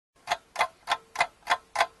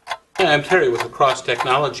Hi, I'm Terry with Across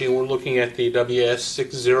Technology, and we're looking at the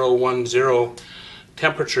WS-6010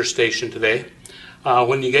 temperature station today.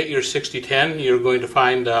 When you get your 6010, you're going to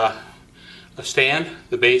find a stand,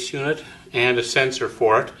 the base unit, and a sensor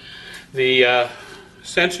for it. The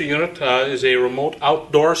sensor unit is a remote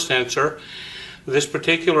outdoor sensor. This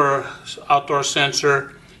particular outdoor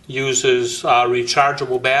sensor uses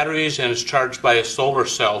rechargeable batteries and is charged by a solar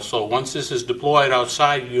cell. So once this is deployed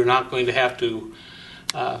outside, you're not going to have to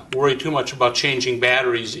worry too much about changing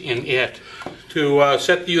batteries in it. To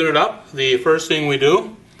set the unit up, the first thing we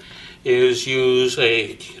do is use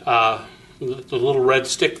the little red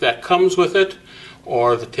stick that comes with it,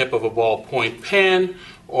 or the tip of a ballpoint pen,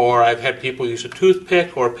 or I've had people use a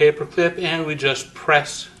toothpick or a paper clip, and we just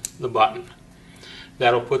press the button.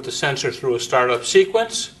 That'll put the sensor through a startup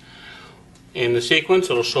sequence. In the sequence,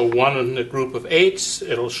 it'll show one in the group of 8s.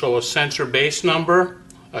 It'll show a sensor base number,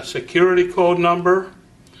 a security code number,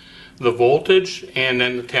 the voltage, and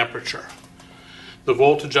then the temperature. The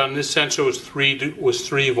voltage on this sensor was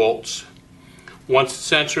 3 volts. Once the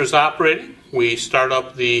sensor is operating, we start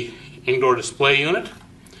up the indoor display unit.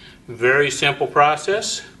 Very simple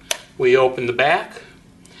process. We open the back.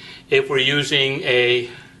 If we're using an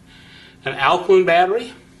alkaline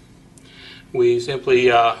battery, we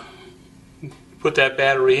simply put that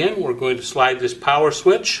battery in. We're going to slide this power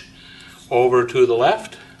switch over to the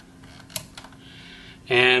left,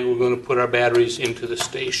 and we're going to put our batteries into the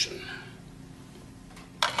station.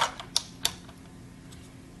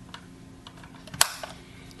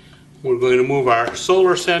 We're going to move our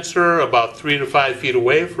solar sensor about 3 to 5 feet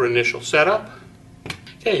away for initial setup.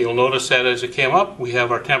 Okay, you'll notice that as it came up, we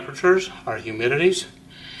have our temperatures, our humidities,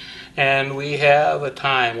 and we have a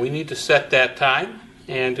time. We need to set that time,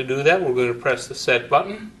 and to do that, we're going to press the set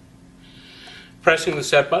button. Pressing the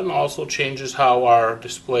set button also changes how our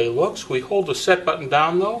display looks. We hold the set button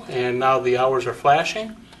down though, and now the hours are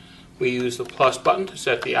flashing. We use the plus button to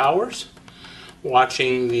set the hours,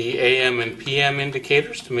 watching the AM and PM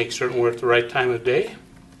indicators to make certain we're at the right time of day.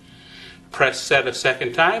 Press set a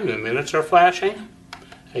second time, the minutes are flashing.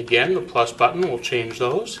 Again, the plus button will change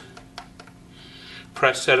those.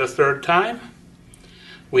 Press set a third time.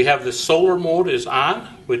 We have the solar mode is on,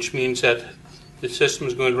 which means that the system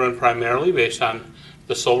is going to run primarily based on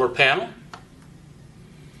the solar panel.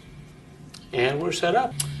 And we're set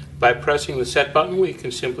up. By pressing the set button, we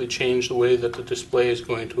can simply change the way that the display is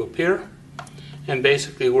going to appear. And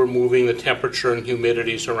basically we're moving the temperature and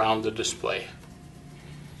humidities around the display.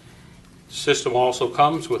 The system also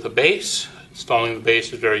comes with a base. Installing the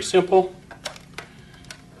base is very simple.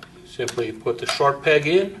 Simply put the short peg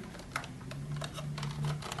in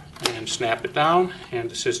and snap it down, and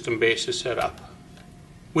the system base is set up.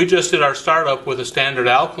 We just did our startup with a standard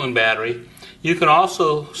alkaline battery. You can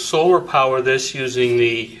also solar power this using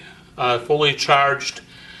the fully charged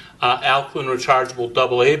alkaline rechargeable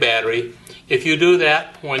AA battery. If you do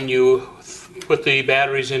that, when you put the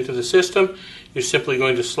batteries into the system, you're simply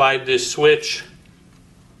going to slide this switch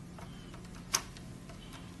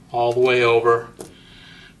all the way over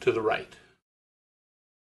to the right.